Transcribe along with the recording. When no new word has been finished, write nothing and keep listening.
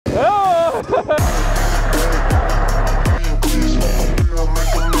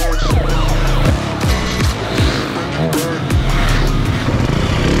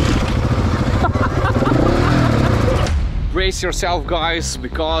brace yourself, guys,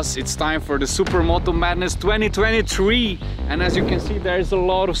 because it's time for the Supermoto Madness 2023. And as you can see, there's a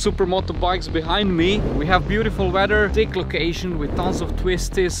lot of Supermoto bikes behind me. We have beautiful weather, sick location with tons of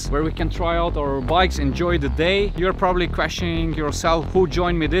twisties where we can try out our bikes, enjoy the day. You're probably questioning yourself, who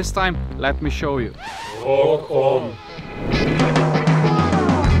joined me this time? Let me show you. RokON.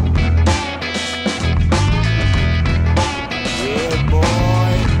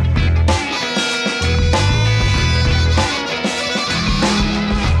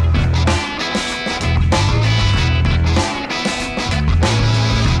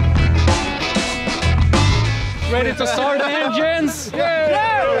 Ready to start the engines?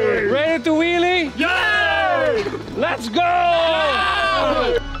 Yay! Ready to wheelie? Yay! Let's go!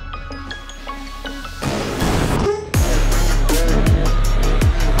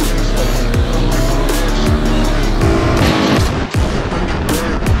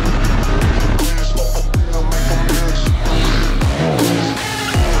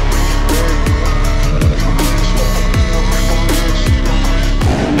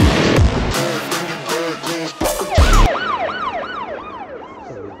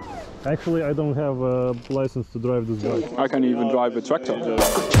 Actually, I don't have a license to drive this bike. I can even drive a tractor.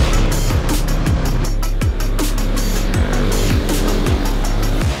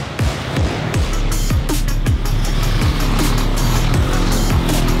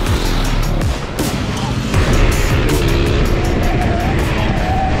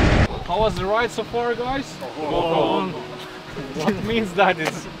 How was the ride so far, guys? What means that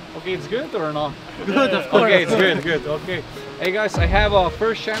it's okay? It's good or not? Good, of course. Okay, it's good, good. Okay. Hey guys, I have a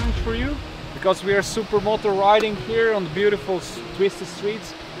first challenge for you because we are Supermoto riding here on the beautiful twisty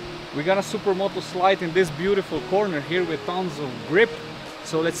streets. We're gonna Supermoto slide in this beautiful corner here with tons of grip.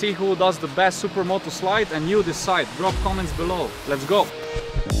 So let's see who does the best Supermoto slide, and you decide. Drop comments below. Let's go.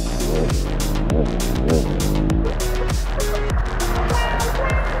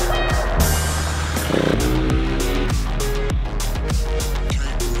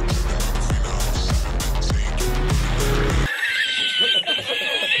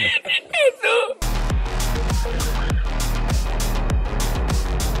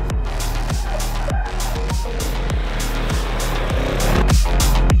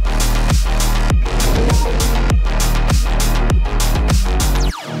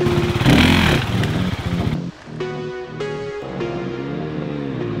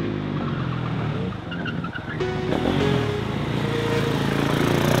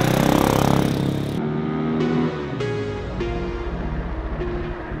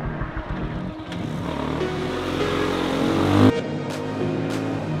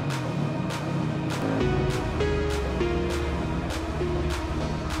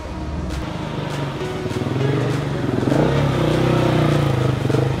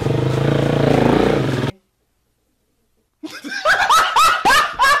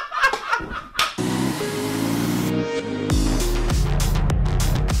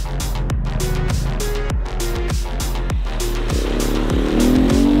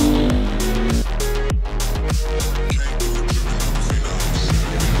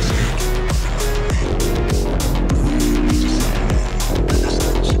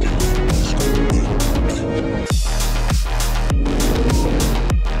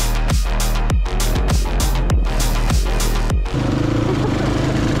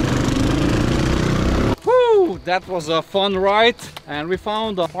 That was a fun ride, and we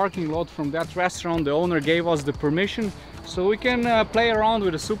found a parking lot from that restaurant. The owner gave us the permission so we can play around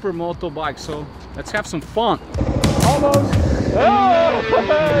with a Supermoto bike. So let's have some fun. Almost. Oh!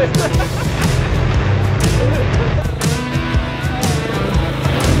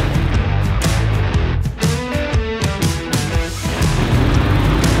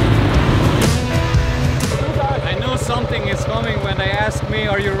 Something is coming when they ask me,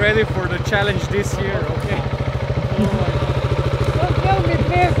 are you ready for the challenge this year? Okay. Don't tell me,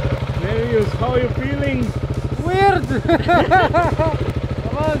 please. Marius, how are you feeling? Weird.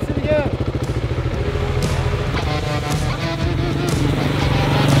 Come on, Sergio.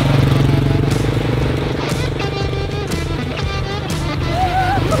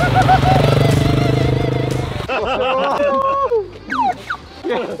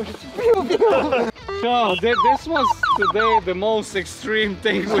 So this was today the most extreme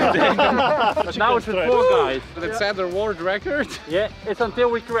thing we did. But now it's with 4 guys. Let's set the world record. Yeah, it's until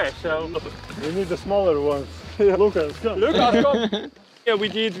we crash, so... We need the smaller ones. Lucas, come. Lucas, come! Yeah, we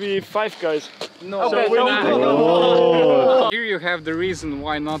did with 5 guys. No. Okay, Oh. Here you have the reason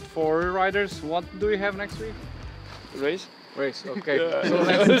why not 4 riders. What do you have next week? Race? Race, okay.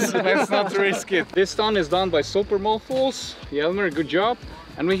 Yeah. So let's not risk it. This stunt is done by Supermoto. Yelmer, good job.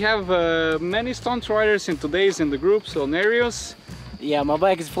 And we have many stunt riders in the group, so Nereus. Yeah, my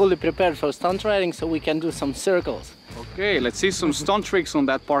bike is fully prepared for stunt riding, so we can do some circles. Okay, let's see some stunt tricks on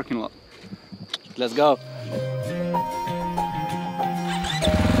that parking lot. Let's go.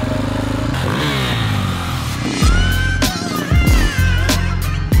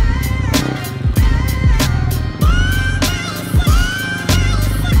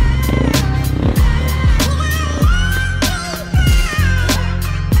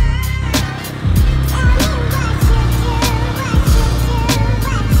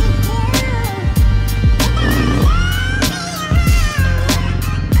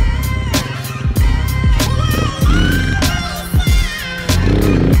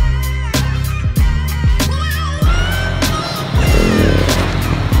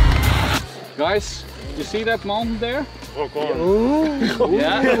 Guys, you see that mountain there? RokON.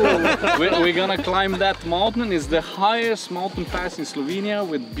 Yeah, we're gonna climb that mountain. It's the highest mountain pass in Slovenia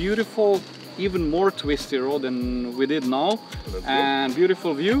with beautiful, even more twisty road than we did now, and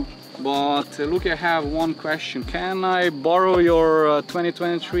beautiful view. But look, I have one question. Can I borrow your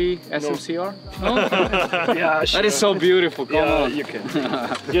 2023 SMCR? No? Yeah, sure. That is so beautiful, come Yeah, on. you can.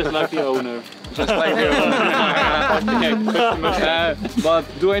 Just like the owner. Just like your but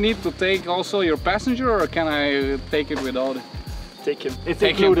do I need to take also your passenger, or can I take it without it? Take him. It's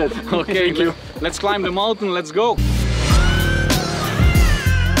Take him. included. Okay, let's climb the mountain, let's go.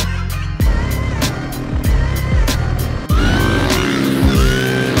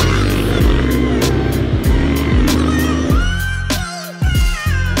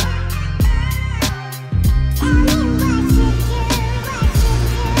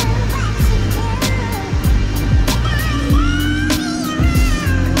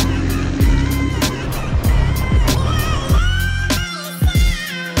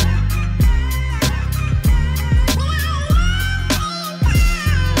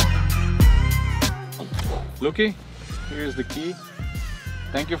 Lucky, here's the key.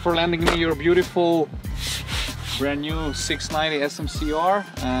 Thank you for lending me your beautiful brand new 690 SMCR.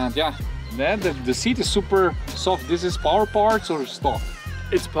 And yeah, the seat is super soft. This is power parts or stock?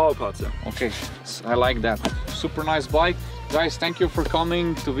 It's power parts, yeah. Okay, I like that. Super nice bike. Guys, thank you for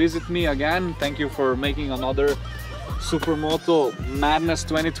coming to visit me again. Thank you for making another Supermoto Madness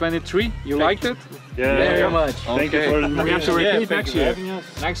 2023. You liked it? Yeah, Very much. Thank you Okay. for We have to repeat thank next you. year.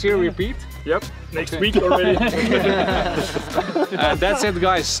 Next year, repeat. Yep. Next Okay. week already. That's it,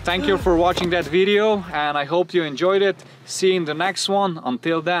 guys. Thank you for watching that video, and I hope you enjoyed it. See you in the next one.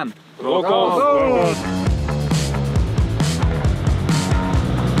 Until then, RokON.